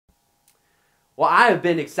Well, I have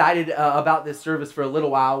been excited about this service for a little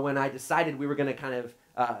while when I decided we were going to kind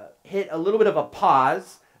of hit a little bit of a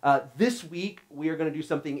pause. This week, we are going to do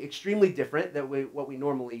something extremely different than what we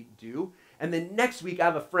normally do. And then next week, I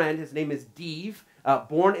have a friend. His name is Dave,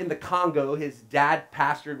 born in the Congo. His dad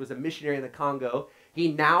pastored, was a missionary in the Congo.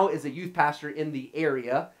 He now is a youth pastor in the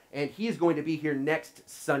area, and he is going to be here next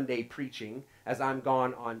Sunday preaching as I'm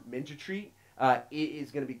gone on men's retreat. It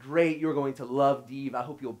is going to be great. You're going to love Dave. I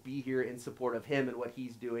hope you'll be here in support of him and what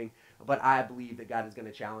he's doing. But I believe that God is going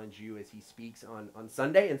to challenge you as he speaks on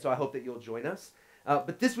Sunday, and so I hope that you'll join us.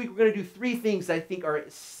 But this week we're going to do three things that I think are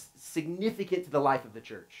significant to the life of the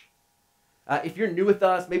church. If you're new with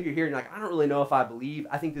us, maybe you're here and you're like, I don't really know if I believe.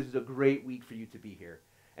 I think this is a great week for you to be here.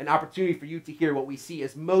 An opportunity for you to hear what we see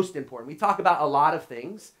is most important. We talk about a lot of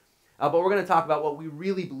things, but we're going to talk about what we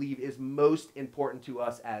really believe is most important to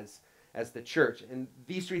us as the church. And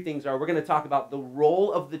these three things are, we're going to talk about the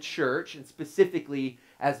role of the church, and specifically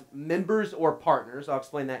as members or partners. I'll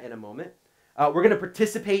explain that in a moment. We're going to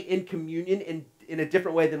participate in communion in a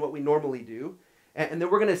different way than what we normally do. And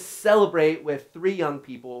then we're going to celebrate with three young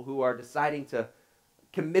people who are deciding to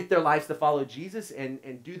commit their lives to follow Jesus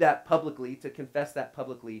and do that publicly, to confess that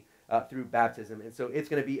publicly through baptism. And so it's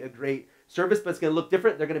going to be a great service, but it's going to look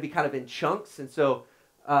different. They're going to be kind of in chunks. And so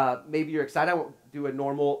maybe you're excited. I won't do a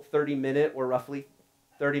normal 30-minute or roughly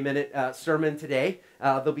 30-minute sermon today.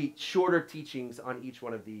 There'll be shorter teachings on each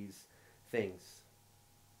one of these things.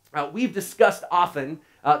 We've discussed often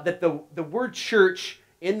that the word church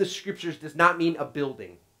in the scriptures does not mean a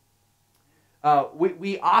building.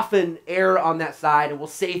 We often err on that side, and we'll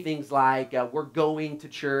say things like, we're going to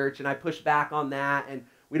church, and I push back on that, and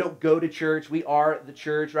we don't go to church, we are the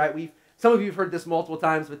church, right? Some of you have heard this multiple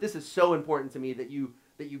times, but this is so important to me that you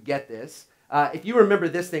get this. If you remember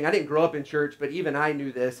this thing, I didn't grow up in church, but even I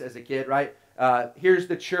knew this as a kid, right? Here's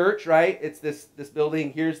the church, right? It's this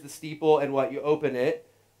building, here's the steeple, and what, you open it,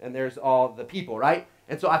 and there's all the people, right?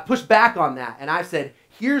 And so I pushed back on that, and I said,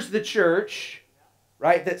 here's the church,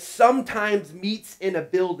 right, that sometimes meets in a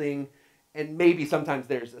building, and maybe sometimes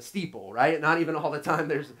there's a steeple, right? Not even all the time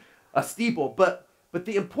there's a steeple, but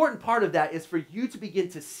the important part of that is for you to begin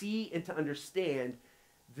to see and to understand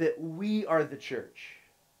that we are the church.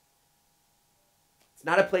 It's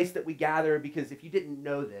not a place that we gather, because if you didn't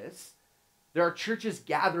know this, there are churches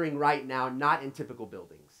gathering right now not in typical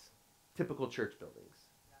buildings, typical church buildings.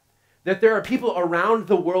 That there are people around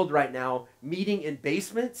the world right now meeting in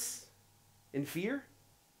basements in fear,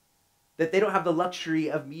 that they don't have the luxury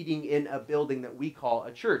of meeting in a building that we call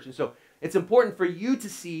a church. And so it's important for you to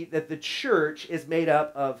see that the church is made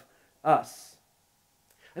up of us.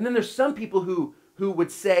 And then there's some people who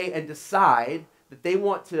would say and decide that they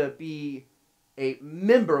want to be a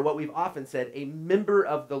member, what we've often said, a member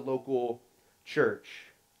of the local church.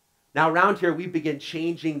 Now around here, we begin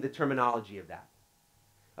changing the terminology of that.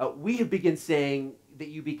 We have begun saying that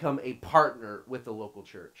you become a partner with the local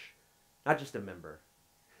church, not just a member.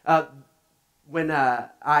 When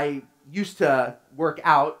I used to work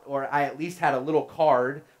out, or I at least had a little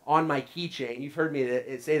card on my keychain, you've heard me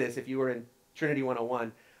say this if you were in Trinity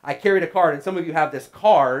 101, I carried a card, and some of you have this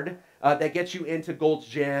card that gets you into Gold's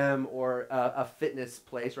Gym or a fitness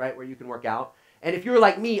place, right, where you can work out. And if you're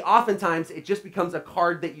like me, oftentimes it just becomes a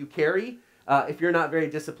card that you carry if you're not very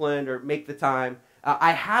disciplined or make the time.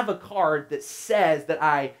 I have a card that says that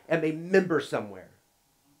I am a member somewhere,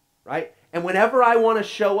 right? And whenever I want to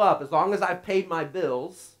show up, as long as I've paid my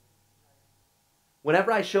bills,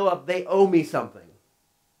 whenever I show up, they owe me something.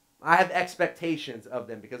 I have expectations of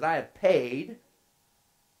them because I have paid,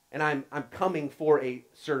 and I'm coming for a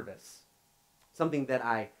service, something that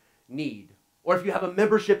I need. Or if you have a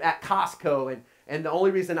membership at Costco, and the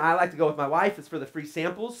only reason I like to go with my wife is for the free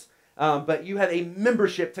samples, but you have a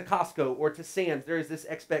membership to Costco or to Sam's, there is this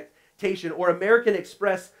expectation. Or American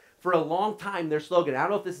Express, for a long time, their slogan, I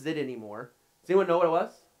don't know if this is it anymore. Does anyone know what it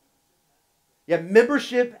was? Yeah,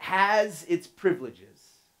 membership has its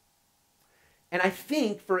privileges. And I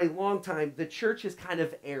think for a long time, the church has kind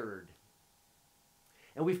of erred.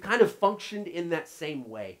 And we've kind of functioned in that same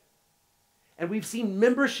way. And we've seen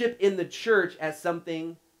membership in the church as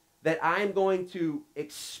something that I'm going to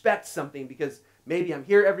expect something because maybe I'm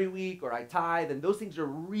here every week or I tithe, and those things are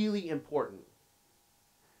really important.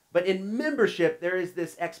 But in membership, there is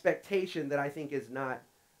this expectation that I think is not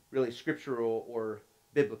really scriptural or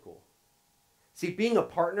biblical. See, being a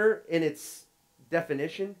partner in its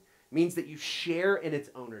definition means that you share in its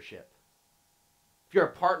ownership. If you're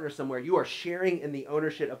a partner somewhere, you are sharing in the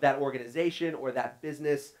ownership of that organization or that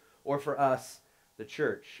business, or for us, the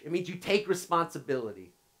church. It means you take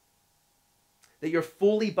responsibility. That you're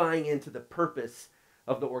fully buying into the purpose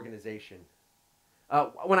of the organization.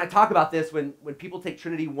 When I talk about this, when people take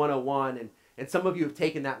Trinity 101, and some of you have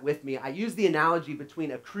taken that with me, I use the analogy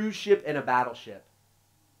between a cruise ship and a battleship.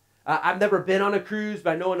 I've never been on a cruise,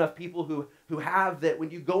 but I know enough people who have, that when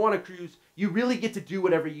you go on a cruise, you really get to do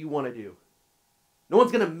whatever you want to do. No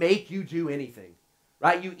one's going to make you do anything,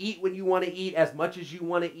 right? You eat when you want to eat, as much as you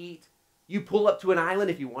want to eat. You pull up to an island.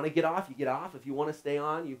 If you want to get off, you get off. If you want to stay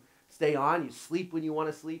on, you stay on. You sleep when you want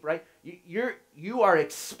to sleep, right? You are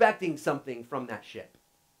expecting something from that ship.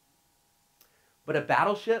 But a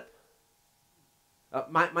battleship,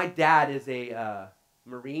 my dad is a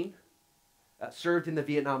Marine, served in the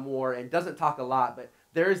Vietnam War, and doesn't talk a lot, but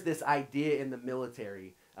there's this idea in the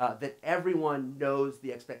military that everyone knows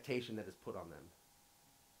the expectation that is put on them.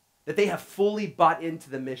 That they have fully bought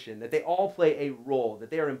into the mission, that they all play a role,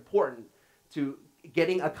 that they are important to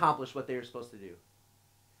getting accomplished what they are supposed to do.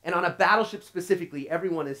 And on a battleship specifically,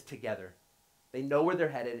 everyone is together. They know where they're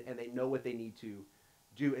headed, and they know what they need to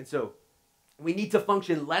do. And so we need to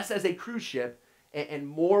function less as a cruise ship and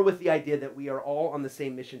more with the idea that we are all on the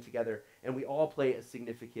same mission together, and we all play a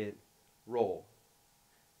significant role.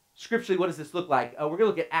 Scripturally, what does this look like? We're going to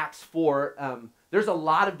look at Acts 4. There's a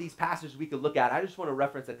lot of these passages we could look at. I just want to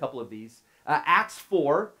reference a couple of these. Acts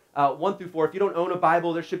 4, 1 through 4. If you don't own a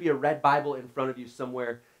Bible, there should be a red Bible in front of you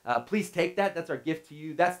somewhere. Please take that. That's our gift to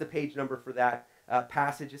you. That's the page number for that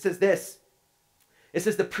passage. It says this. It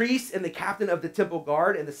says, the priests and the captain of the temple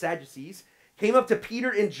guard and the Sadducees came up to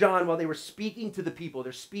Peter and John while they were speaking to the people.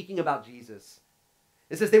 They're speaking about Jesus.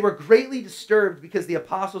 It says, they were greatly disturbed because the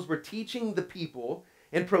apostles were teaching the people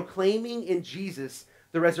and proclaiming in Jesus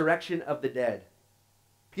the resurrection of the dead.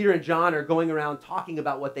 Peter and John are going around talking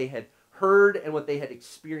about what they had heard and what they had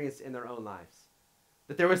experienced in their own lives.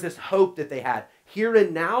 That there was this hope that they had here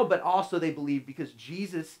and now, but also they believed because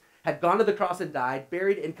Jesus had gone to the cross and died,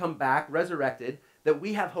 buried and come back, resurrected, that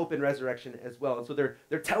we have hope in resurrection as well. And so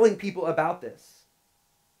they're telling people about this.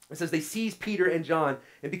 It says they seized Peter and John,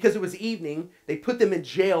 and because it was evening, they put them in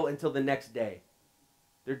jail until the next day.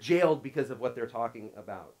 They're jailed because of what they're talking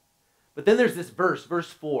about. But then there's this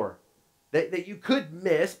verse 4, that you could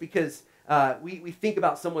miss because we think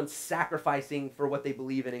about someone sacrificing for what they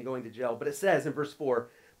believe in and going to jail. But it says in verse 4,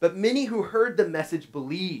 but many who heard the message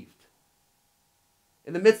believed.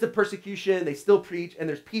 In the midst of persecution, they still preach, and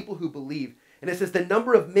there's people who believe. And it says the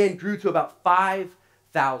number of men grew to about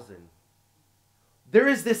 5,000. There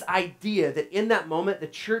is this idea that in that moment, the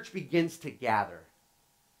church begins to gather.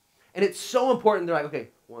 And it's so important. They're like, okay,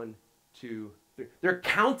 1, 2, 3. They're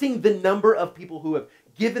counting the number of people who have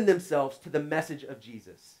given themselves to the message of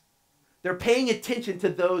Jesus. They're paying attention to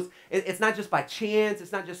those. It's not just by chance.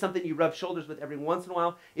 It's not just something you rub shoulders with every once in a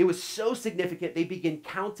while. It was so significant, they begin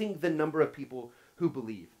counting the number of people who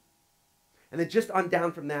believe. And then just on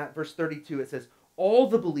down from that, verse 32, it says, all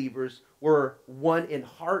the believers were one in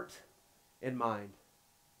heart and mind.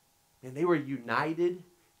 And they were united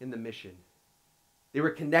in the mission. They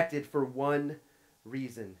were connected for one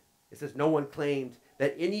reason. It says no one claimed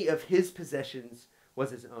that any of his possessions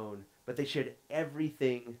was his own, but they shared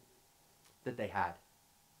everything that they had.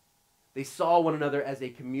 They saw one another as a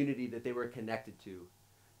community that they were connected to,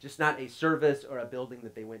 just not a service or a building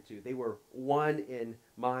that they went to. They were one in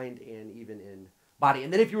mind and even in body.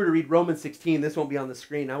 And then if you were to read Romans 16, this won't be on the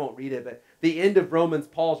screen, I won't read it, but the end of Romans,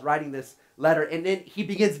 Paul's writing this letter, and then he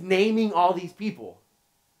begins naming all these people.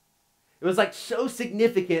 It was like so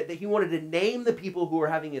significant that he wanted to name the people who were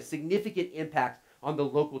having a significant impact on the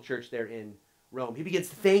local church there in Rome. He begins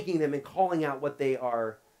thanking them and calling out what they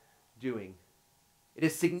are doing. It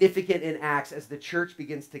is significant in Acts as the church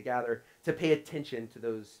begins to gather to pay attention to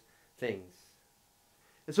those things.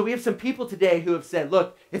 And so we have some people today who have said,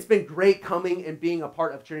 look, it's been great coming and being a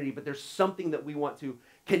part of Trinity, but there's something that we want to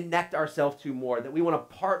connect ourselves to more, that we want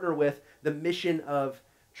to partner with the mission of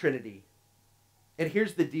Trinity. And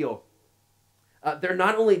here's the deal. They're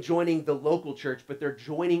not only joining the local church, but they're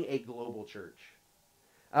joining a global church.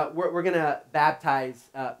 We're going to baptize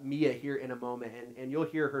Mia here in a moment, and you'll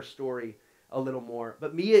hear her story a little more.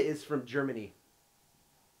 But Mia is from Germany,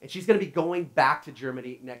 and she's going to be going back to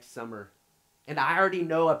Germany next summer. And I already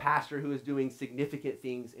know a pastor who is doing significant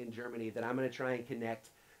things in Germany that I'm going to try and connect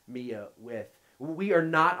Mia with. We are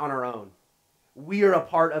not on our own. We are a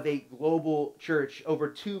part of a global church, over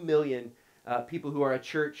 2 million people who are a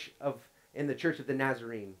church in the Church of the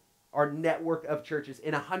Nazarene, our network of churches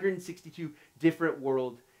in 162 different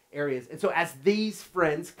world areas. And so as these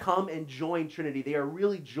friends come and join Trinity, they are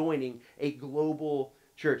really joining a global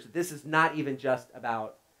church. This is not even just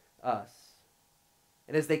about us.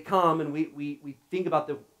 And as they come and we think about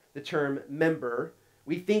the term member,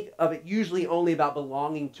 we think of it usually only about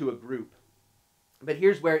belonging to a group. But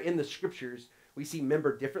here's where in the scriptures we see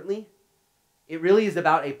member differently, it really is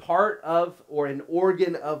about a part of or an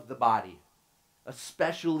organ of the body,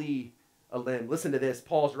 especially a limb. Listen to this.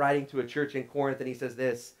 Paul's writing to a church in Corinth, and he says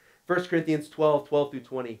this, 1 Corinthians 12 through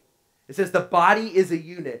 20. It says, the body is a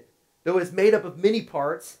unit, though it is made up of many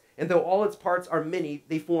parts, and though all its parts are many,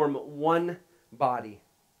 they form one body.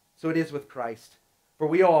 So it is with Christ. For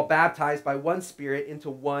we are all baptized by one Spirit into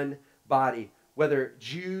one body, whether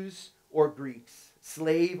Jews or Greeks,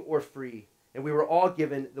 slave or free, and we were all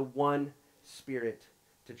given the one Spirit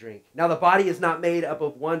to drink. Now the body is not made up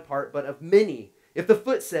of one part, but of many. If the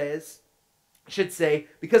foot should say,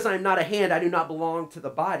 because I am not a hand, I do not belong to the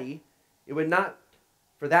body, it would not,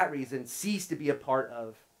 for that reason, cease to be a part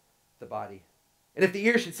of the body. And if the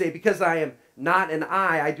ear should say, because I am not an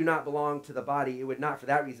eye, I do not belong to the body, it would not for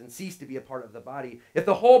that reason cease to be a part of the body. If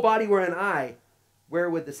the whole body were an eye, where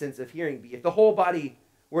would the sense of hearing be? If the whole body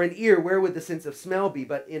were an ear, where would the sense of smell be?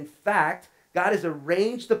 But in fact, God has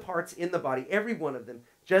arranged the parts in the body, every one of them,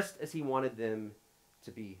 just as he wanted them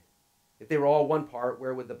to be. If they were all one part,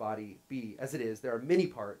 where would the body be? As it is, there are many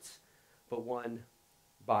parts, but one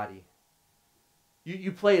body.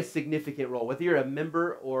 You play a significant role, whether you're a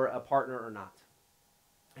member or a partner or not.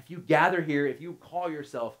 If you gather here, if you call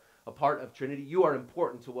yourself a part of Trinity, you are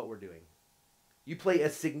important to what we're doing. You play a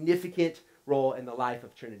significant role in the life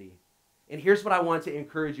of Trinity. And here's what I want to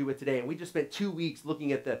encourage you with today. And we just spent 2 weeks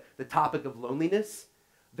looking at the topic of loneliness.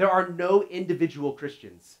 There are no individual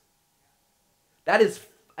Christians. That is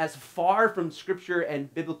as far from Scripture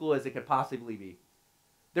and biblical as it could possibly be.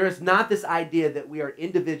 There is not this idea that we are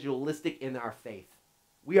individualistic in our faith.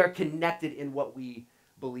 We are connected in what we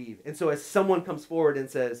believe. And so as someone comes forward and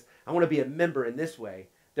says, I want to be a member in this way,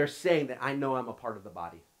 they're saying that I know I'm a part of the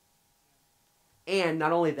body. And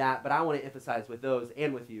not only that, but I want to emphasize with those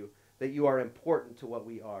and with you that you are important to what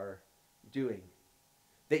we are doing.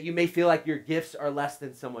 That you may feel like your gifts are less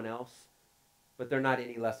than someone else, but they're not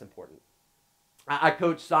any less important. I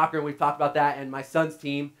coach soccer, and we've talked about that, and my son's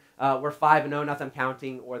team, we're 5-0, not that I'm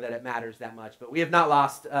counting or that it matters that much, but we have not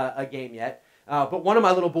lost a game yet. But one of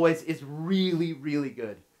my little boys is really, really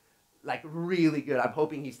good. Like, really good. I'm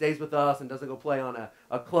hoping he stays with us and doesn't go play on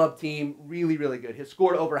a club team. Really, really good. He's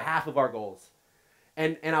scored over half of our goals.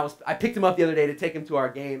 And I picked him up the other day to take him to our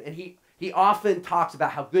game, and he often talks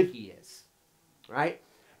about how good he is, right?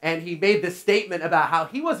 And he made this statement about how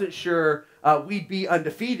he wasn't sure we'd be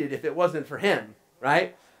undefeated if it wasn't for him,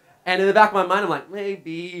 right? And in the back of my mind, I'm like,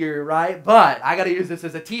 maybe you're right, but I got to use this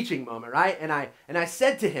as a teaching moment, right? And I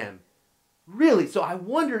said to him, really? So I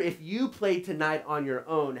wonder if you played tonight on your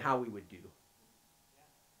own, how we would do.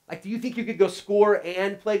 Like, do you think you could go score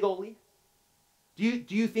and play goalie? Do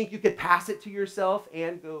you think you could pass it to yourself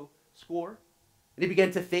and go score? And he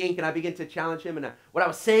began to think, and I began to challenge him. And what I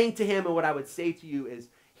was saying to him and what I would say to you is,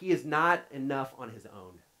 he is not enough on his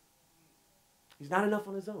own. He's not enough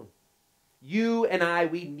on his own. You and I,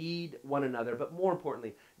 we need one another. But more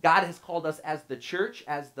importantly, God has called us as the church,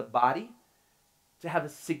 as the body, to have a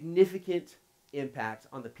significant impact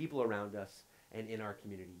on the people around us and in our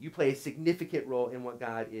community. You play a significant role in what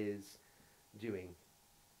God is doing.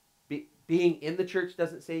 Being in the church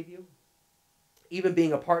doesn't save you. Even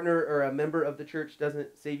being a partner or a member of the church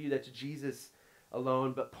doesn't save you. That's Jesus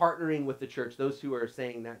alone. But partnering with the church, those who are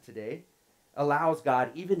saying that today, allows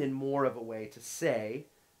God, even in more of a way, to say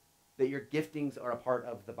that your giftings are a part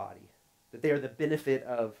of the body, that they are the benefit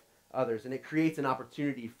of others. And it creates an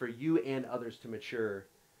opportunity for you and others to mature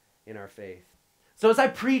in our faith. So as I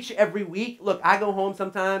preach every week, look, I go home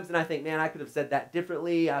sometimes and I think, man, I could have said that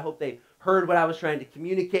differently. I hope they heard what I was trying to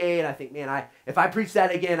communicate. I think, man, if I preach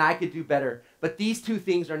that again, I could do better. But these two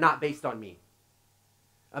things are not based on me.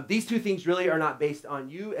 These two things really are not based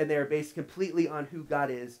on you, and they are based completely on who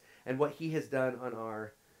God is and what he has done on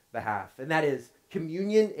our behalf. And that is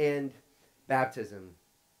communion and baptism.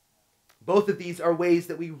 Both of these are ways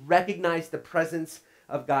that we recognize the presence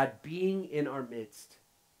of God being in our midst.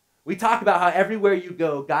 We talk about how everywhere you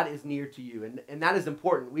go, God is near to you, and that is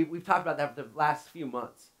important. We've talked about that for the last few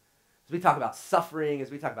months. As we talk about suffering,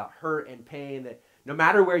 as we talk about hurt and pain, that no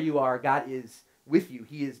matter where you are, God is with you.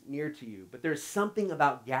 He is near to you. But there's something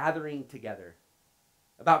about gathering together,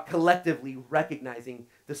 about collectively recognizing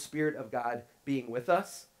the Spirit of God being with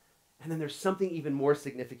us. And then there's something even more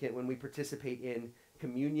significant when we participate in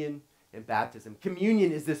communion and baptism.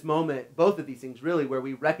 Communion is this moment, both of these things really, where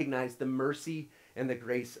we recognize the mercy and the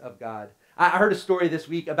grace of God. I heard a story this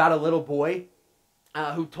week about a little boy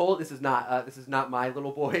who told, this is not my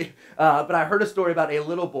little boy, but I heard a story about a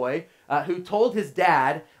little boy who told his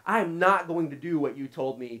dad, I'm not going to do what you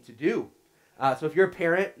told me to do. So if you're a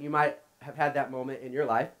parent, you might have had that moment in your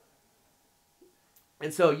life.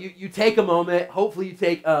 And so you take a moment, hopefully you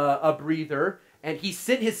take a breather, and he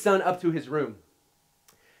sent his son up to his room.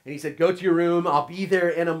 And he said, go to your room, I'll be there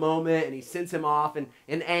in a moment. And he sends him off, and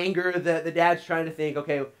in anger, the dad's trying to think,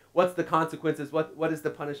 okay, what's the consequences? What is the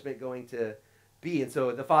punishment going to be? And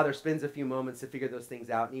so the father spends a few moments to figure those things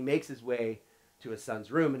out, and he makes his way to his son's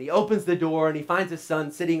room. And he opens the door, and he finds his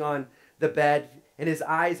son sitting on the bed, and his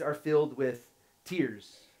eyes are filled with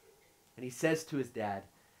tears. And he says to his dad,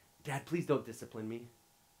 Dad, please don't discipline me.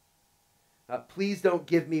 Please don't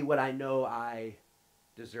give me what I know I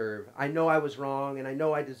deserve. I know I was wrong, and I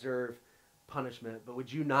know I deserve punishment, but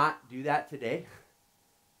would you not do that today?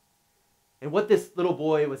 And what this little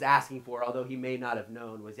boy was asking for, although he may not have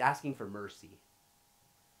known, was asking for mercy.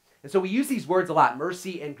 And so we use these words a lot,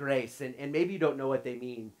 mercy and grace, and maybe you don't know what they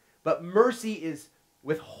mean, but mercy is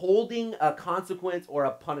withholding a consequence or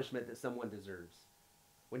a punishment that someone deserves.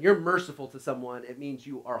 When you're merciful to someone, it means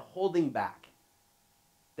you are holding back.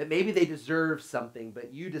 That maybe they deserve something,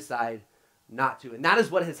 but you decide not to. And that is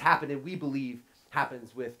what has happened, and we believe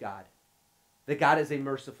happens with God. That God is a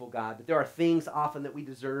merciful God. That there are things often that we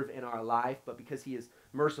deserve in our life, but because he is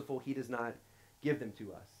merciful, he does not give them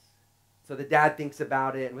to us. So the dad thinks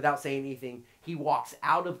about it, and without saying anything, he walks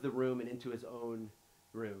out of the room and into his own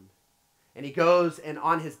room. And he goes, and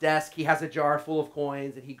on his desk, he has a jar full of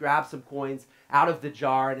coins, and he grabs some coins out of the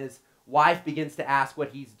jar, and his wife begins to ask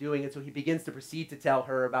what he's doing, and so he begins to proceed to tell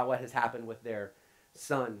her about what has happened with their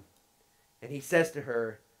son. And he says to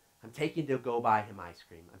her, I'm taking him to go buy him ice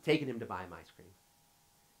cream. I'm taking him to buy him ice cream.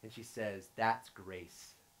 And she says, that's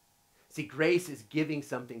grace. See, grace is giving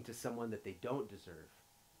something to someone that they don't deserve.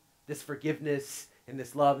 This forgiveness and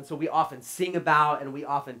this love. And so we often sing about and we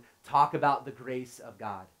often talk about the grace of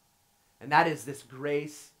God. And that is this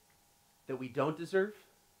grace that we don't deserve,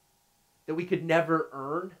 that we could never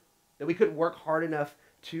earn, that we couldn't work hard enough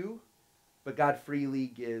to, but God freely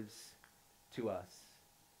gives to us.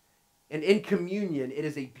 And in communion, it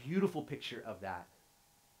is a beautiful picture of that.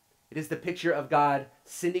 It is the picture of God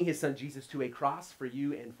sending his son Jesus to a cross for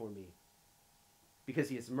you and for me, because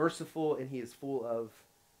he is merciful and he is full of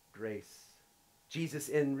grace. Jesus,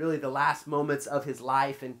 in really the last moments of his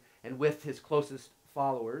life and with his closest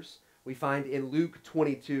followers, we find in Luke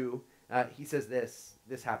 22, he says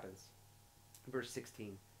this happens. Verse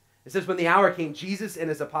 16. It says, when the hour came, Jesus and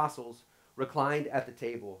his apostles reclined at the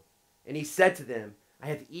table, and he said to them, I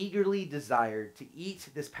have eagerly desired to eat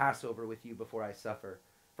this Passover with you before I suffer.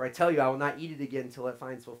 For I tell you, I will not eat it again until it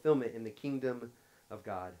finds fulfillment in the kingdom of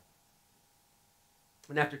God.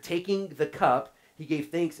 And after taking the cup, he gave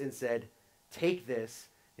thanks and said, take this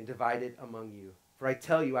and divide it among you. For I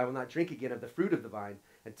tell you, I will not drink again of the fruit of the vine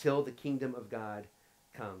until the kingdom of God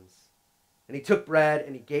comes. And he took bread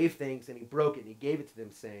and he gave thanks and he broke it and he gave it to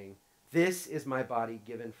them, saying, this is my body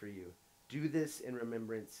given for you. Do this in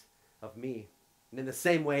remembrance of me. And in the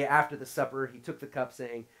same way, after the supper, he took the cup,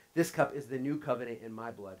 saying, this cup is the new covenant in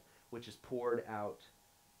my blood, which is poured out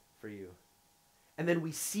for you. And then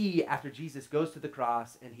we see, after Jesus goes to the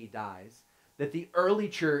cross and he dies, that the early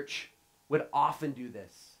church would often do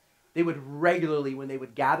this. They would regularly, when they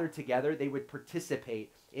would gather together, they would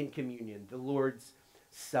participate in communion, the Lord's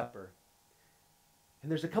Supper.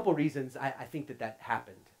 And there's a couple reasons I think that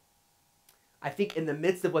happened. I think in the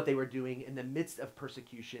midst of what they were doing, in the midst of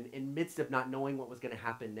persecution, in midst of not knowing what was going to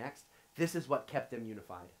happen next, this is what kept them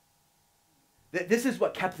unified. This is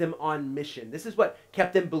what kept them on mission. This is what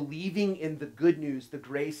kept them believing in the good news, the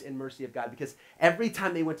grace and mercy of God. Because every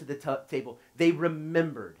time they went to the table, they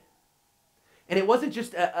remembered. And it wasn't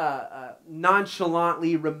just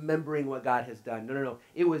nonchalantly remembering what God has done. No.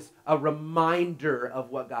 It was a reminder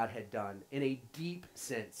of what God had done in a deep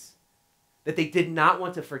sense. That they did not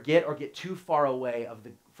want to forget or get too far away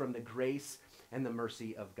from the grace and the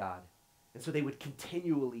mercy of God. And so they would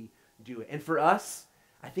continually do it. And for us,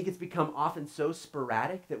 I think it's become often so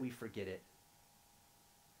sporadic that we forget it.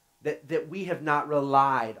 That we have not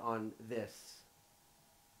relied on this.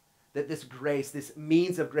 That this grace, this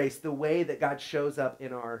means of grace, the way that God shows up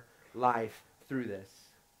in our life through this.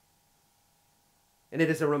 And it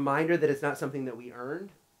is a reminder that it's not something that we earned.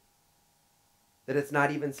 That it's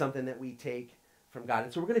not even something that we take from God.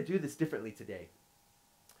 And so we're going to do this differently today.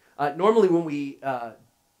 Normally when we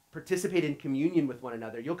participate in communion with one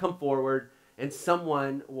another, you'll come forward and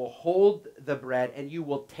someone will hold the bread and you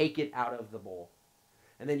will take it out of the bowl.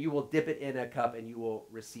 And then you will dip it in a cup and you will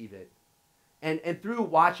receive it. And through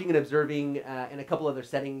watching and observing in a couple other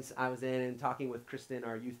settings I was in and talking with Kristen,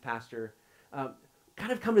 our youth pastor,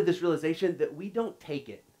 kind of come to this realization that we don't take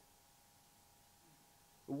it.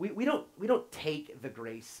 We don't take the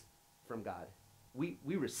grace from God. We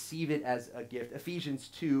receive it as a gift. Ephesians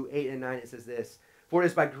 2, 8 and 9, it says this, For it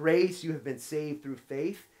is by grace you have been saved through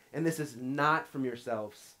faith, and this is not from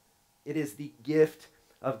yourselves. It is the gift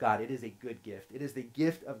of God. It is a good gift. It is the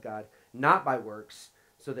gift of God, not by works,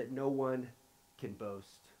 so that no one can boast.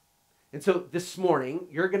 And so this morning,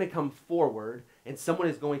 you're going to come forward, and someone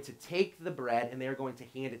is going to take the bread, and they are going to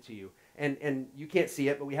hand it to you. And you can't see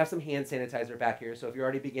it, but we have some hand sanitizer back here, so if you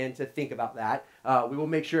already begin to think about that, we will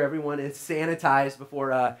make sure everyone is sanitized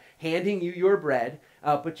before handing you your bread,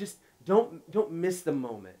 but just don't miss the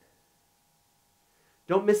moment.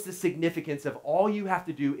 Don't miss the significance of all you have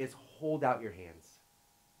to do is hold out your hands.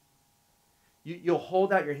 You'll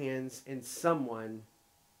hold out your hands, and someone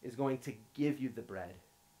is going to give you the bread.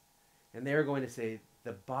 And they're going to say,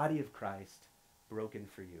 the body of Christ broken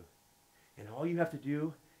for you. And all you have to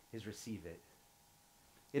do is receive it.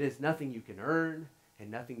 It is nothing you can earn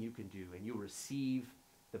and nothing you can do. And you'll receive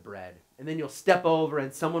the bread. And then you'll step over,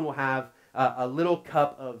 and someone will have a little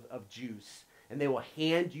cup of juice. And they will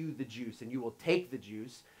hand you the juice. And you will take the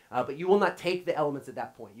juice. But you will not take the elements at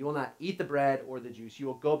that point. You will not eat the bread or the juice. You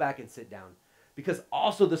will go back and sit down. Because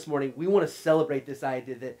also this morning, we want to celebrate this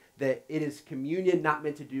idea that it is communion not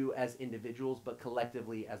meant to do as individuals, but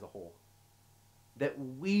collectively as a whole. That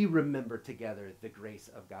we remember together the grace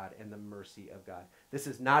of God and the mercy of God. This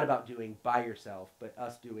is not about doing by yourself, but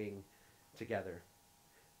us doing together.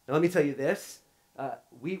 Now let me tell you this.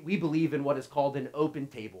 We believe in what is called an open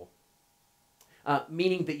table.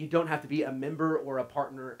 Meaning that you don't have to be a member or a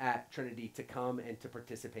partner at Trinity to come and to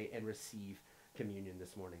participate and receive communion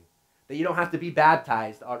this morning. That you don't have to be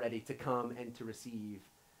baptized already to come and to receive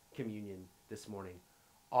communion this morning.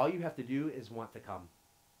 All you have to do is want to come.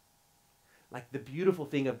 Like, the beautiful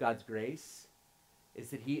thing of God's grace is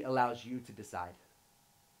that he allows you to decide.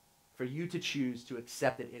 For you to choose to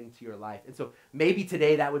accept it into your life. And so maybe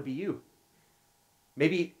today that would be you.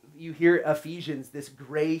 Maybe you hear Ephesians, this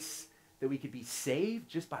grace that we could be saved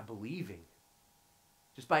just by believing.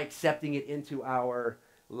 Just by accepting it into our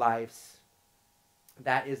lives.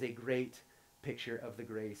 That is a great picture of the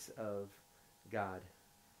grace of God.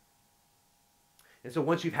 And so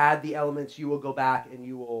once you've had the elements, you will go back and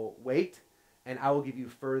you will wait, and I will give you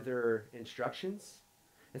further instructions.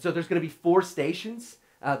 And so there's going to be 4 stations.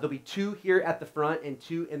 There'll be 2 here at the front and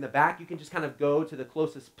 2 in the back. You can just kind of go to the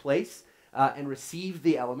closest place and receive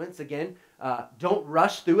the elements. Again, don't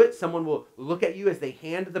rush through it. Someone will look at you as they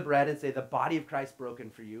hand the bread and say, the body of Christ broken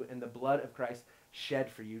for you and the blood of Christ shed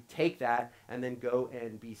for you. Take that and then go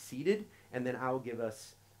and be seated, and then I will give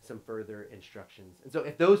us some further instructions. And so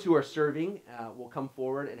if those who are serving will come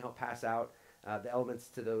forward and help pass out the elements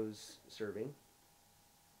to those serving.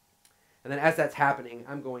 And then as that's happening,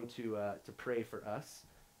 I'm going to pray for us.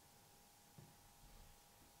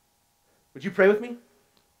 Would you pray with me?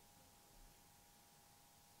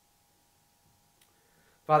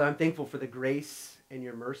 Father, I'm thankful for the grace and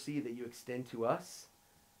your mercy that you extend to us,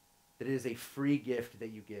 that it is a free gift that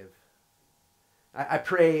you give. I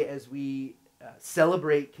pray as we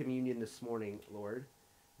celebrate communion this morning, Lord,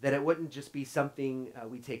 that it wouldn't just be something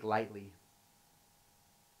we take lightly,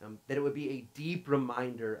 that it would be a deep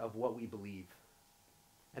reminder of what we believe,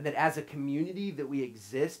 and that as a community that we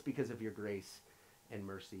exist because of your grace and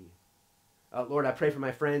mercy. Lord, I pray for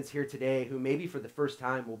my friends here today who maybe for the first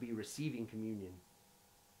time will be receiving communion.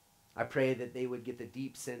 I pray that they would get the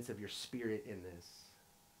deep sense of your Spirit in this.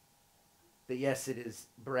 That yes, it is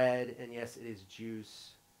bread, and yes, it is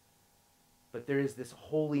juice, but there is this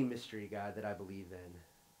holy mystery, God, that I believe in.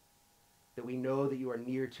 That we know that you are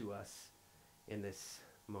near to us in this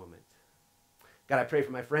moment. God, I pray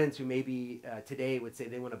for my friends who maybe today would say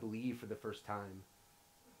they want to believe for the first time.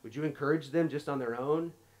 Would you encourage them just on their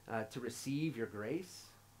own to receive your grace,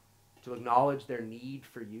 to acknowledge their need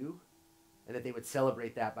for you, and that they would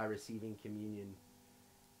celebrate that by receiving communion.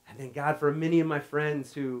 And then, God, for many of my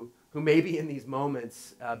friends who maybe in these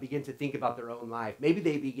moments begin to think about their own life, maybe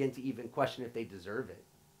they begin to even question if they deserve it.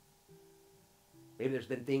 Maybe there's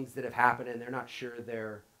been things that have happened and they're not sure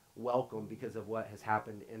they're welcome because of what has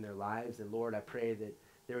happened in their lives. And Lord, I pray that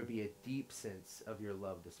there would be a deep sense of your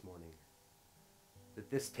love this morning.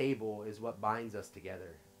 That this table is what binds us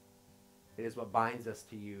together. It is what binds us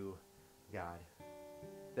to you, God.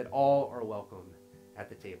 That all are welcome at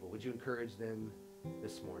the table. Would you encourage them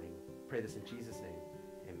this morning? Pray this in Jesus' name.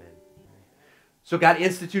 Amen. So God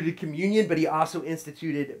instituted communion, but he also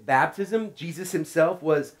instituted baptism. Jesus himself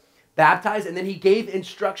was baptized, and then he gave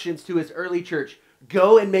instructions to his early church.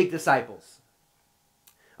 Go and make disciples.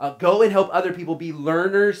 Go and help other people be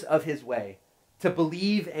learners of his way, to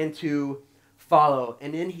believe and to follow.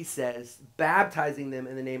 And then he says, baptizing them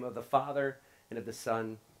in the name of the Father and of the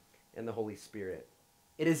Son and the Holy Spirit.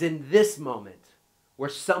 It is in this moment where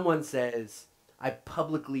someone says, I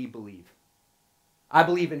publicly believe. I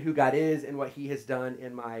believe in who God is and what he has done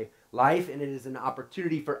in my life, and it is an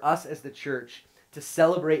opportunity for us as the church to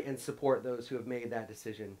celebrate and support those who have made that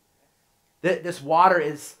decision. This water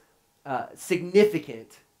is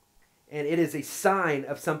significant, and it is a sign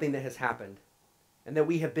of something that has happened and that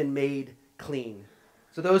we have been made clean.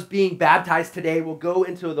 So those being baptized today will go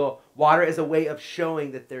into the water as a way of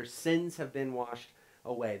showing that their sins have been washed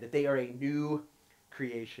away, that they are a new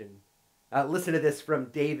creation. Listen to this from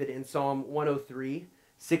David in Psalm 103,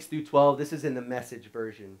 6 through 12. This is in the Message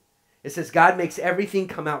version. It says, God makes everything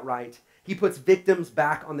come out right. He puts victims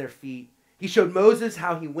back on their feet. He showed Moses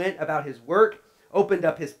how he went about his work, opened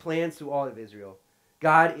up his plans to all of Israel.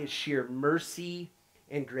 God is sheer mercy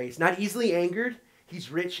and grace. Not easily angered,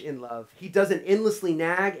 he's rich in love. He doesn't endlessly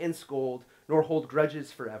nag and scold, nor hold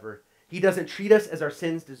grudges forever. He doesn't treat us as our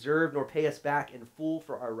sins deserve, nor pay us back in full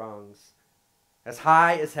for our wrongs. As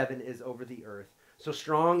high as heaven is over the earth, so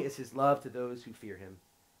strong is his love to those who fear him.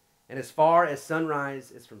 And as far as sunrise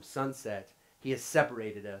is from sunset, he has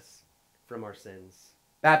separated us from our sins.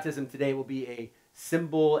 Baptism today will be a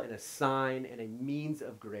symbol and a sign and a means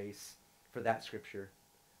of grace for that scripture,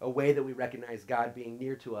 a way that we recognize God being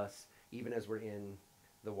near to us even as we're in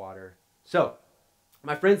the water. So,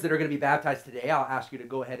 my friends that are going to be baptized today, I'll ask you to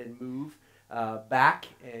go ahead and move back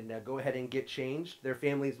and go ahead and get changed. Their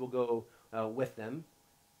families will go with them.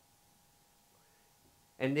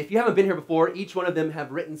 And if you haven't been here before, each one of them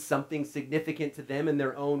have written something significant to them in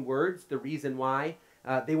their own words, the reason why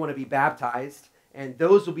they want to be baptized. And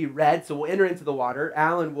those will be read, so we'll enter into the water.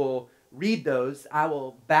 Alan will read those. I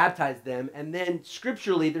will baptize them. And then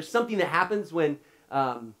scripturally, there's something that happens when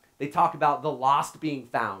they talk about the lost being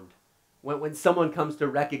found. When someone comes to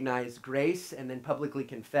recognize grace and then publicly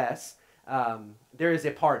confess, there is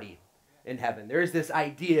a party in heaven. There is this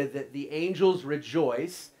idea that the angels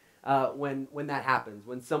rejoice when that happens,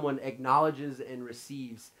 when someone acknowledges and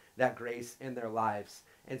receives that grace in their lives.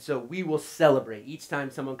 And so we will celebrate. Each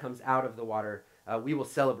time someone comes out of the water, we will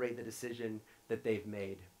celebrate the decision that they've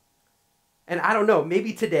made. And I don't know,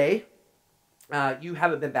 maybe today you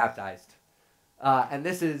haven't been baptized. And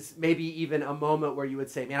this is maybe even a moment where you would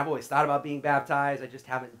say, man, I've always thought about being baptized. I just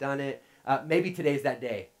haven't done it. Maybe today's that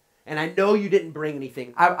day. And I know you didn't bring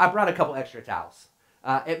anything. I brought a couple extra towels.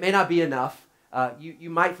 It may not be enough. You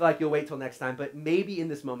might feel like you'll wait till next time. But maybe in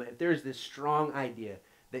this moment, if there's this strong idea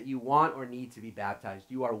that you want or need to be baptized,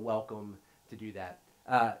 you are welcome to do that.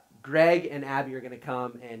 Greg and Abby are going to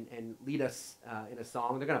come and lead us in a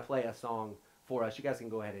song. They're going to play a song for us. You guys can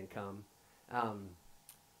go ahead and come.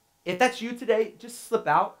 If that's you today, just slip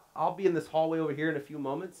out. I'll be in this hallway over here in a few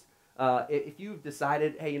moments. If you've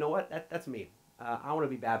decided, hey, you know what, that's me. I want to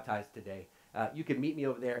be baptized today. You can meet me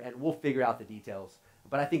over there, and we'll figure out the details.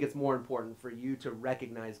 But I think it's more important for you to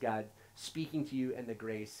recognize God speaking to you and the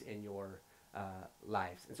grace in your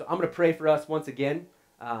lives. And so I'm going to pray for us once again,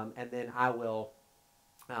 and then I will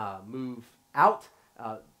move out.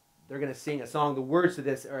 They're going to sing a song. The words to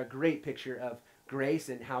this are a great picture of grace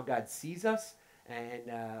and how God sees us, and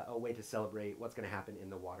a way to celebrate what's going to happen in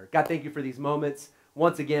the water. God, thank you for these moments.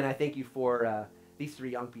 Once again, I thank you for these three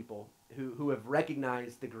young people who have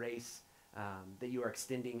recognized the grace that you are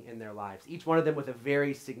extending in their lives. Each one of them with a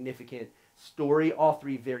very significant story, all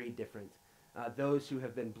three very different. Those who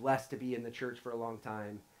have been blessed to be in the church for a long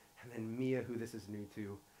time, and then Mia, who this is new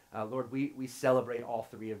to. Lord, we celebrate all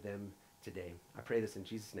three of them today. I pray this in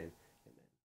Jesus' name.